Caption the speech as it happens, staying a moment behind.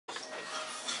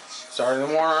Starting the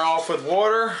morning off with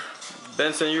water.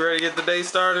 Benson, you ready to get the day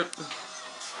started?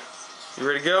 You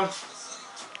ready to go?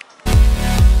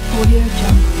 Audio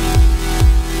Jungle.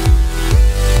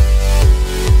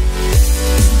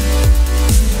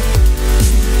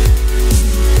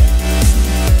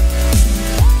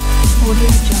 Audio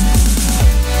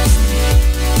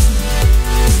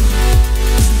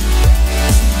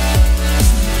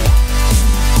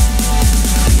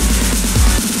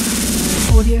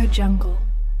Jungle. Audio Jungle.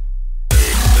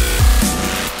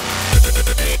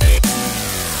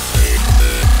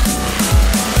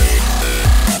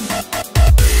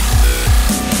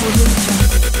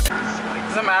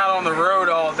 I'm out on the road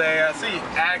all day. I see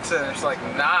accidents like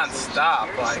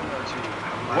non-stop, like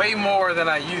way more than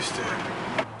I used to.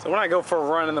 So when I go for a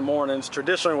run in the mornings,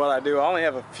 traditionally what I do, I only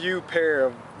have a few pair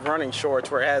of running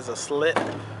shorts where it has a slit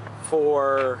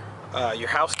for your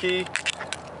house key.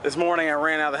 This morning I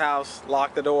ran out of the house,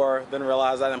 locked the door, then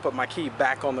realized I didn't put my key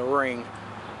back on the ring.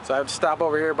 So I have to stop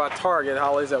over here by Target.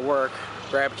 Holly's at work,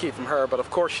 grab a key from her, but of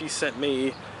course she sent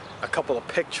me a couple of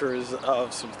pictures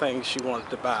of some things she wanted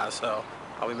to buy, so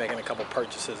I'll be making a couple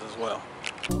purchases as well.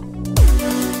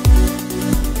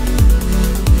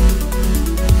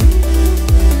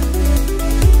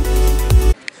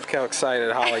 Look how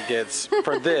excited Holly gets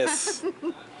for this.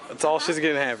 That's all she's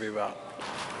getting happy about.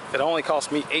 It only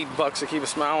cost me $8 to keep a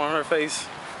smile on her face.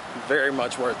 Very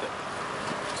much worth it.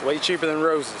 It's way cheaper than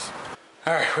roses.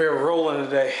 All right, we are rolling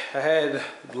today. I had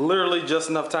literally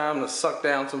just enough time to suck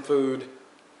down some food,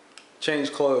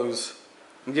 change clothes.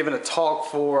 I'm giving a talk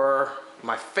for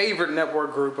my favorite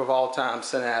network group of all time,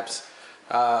 Synapse.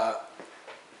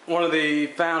 One of the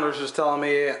founders was telling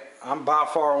me I'm by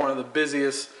far one of the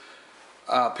busiest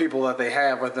people that they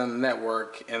have within the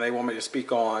network, and they want me to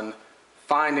speak on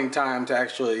finding time to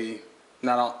actually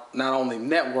not only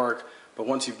network, but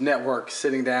once you've networked,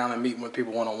 sitting down and meeting with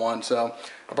people one-on-one. So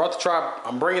I brought the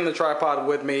I'm bringing the tripod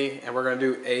with me, and we're gonna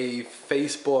do a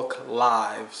Facebook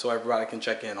Live so everybody can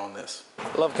check in on this.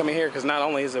 I love coming here because not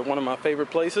only is it one of my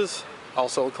favorite places,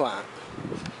 also a client.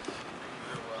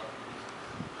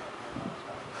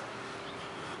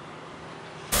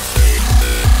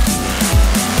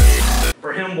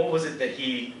 For him, what was it that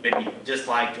he maybe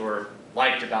disliked or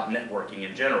liked about networking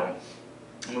in general?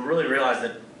 And we really realized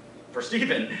that for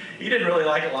Stephen, he didn't really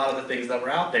like a lot of the things that were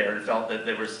out there and felt that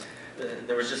there was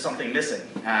just something missing.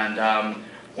 And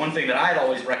one thing that I had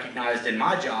always recognized in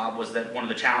my job was that one of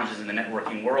the challenges in the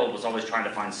networking world was always trying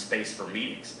to find space for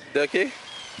meetings. Ducky?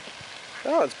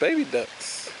 Oh, it's baby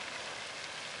ducks.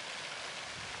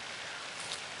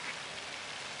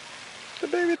 The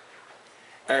baby.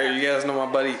 All right, you guys know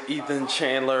my buddy Ethan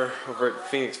Chandler over at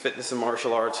Phoenix Fitness and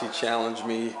Martial Arts. He challenged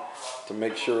me to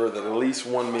make sure that at least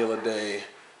one meal a day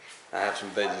I have some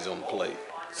veggies on the plate.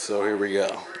 So here we go.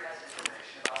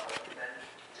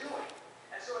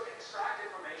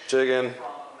 Chicken,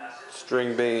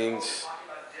 string beans,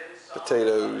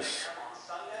 potatoes.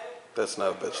 That's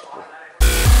not a vegetable.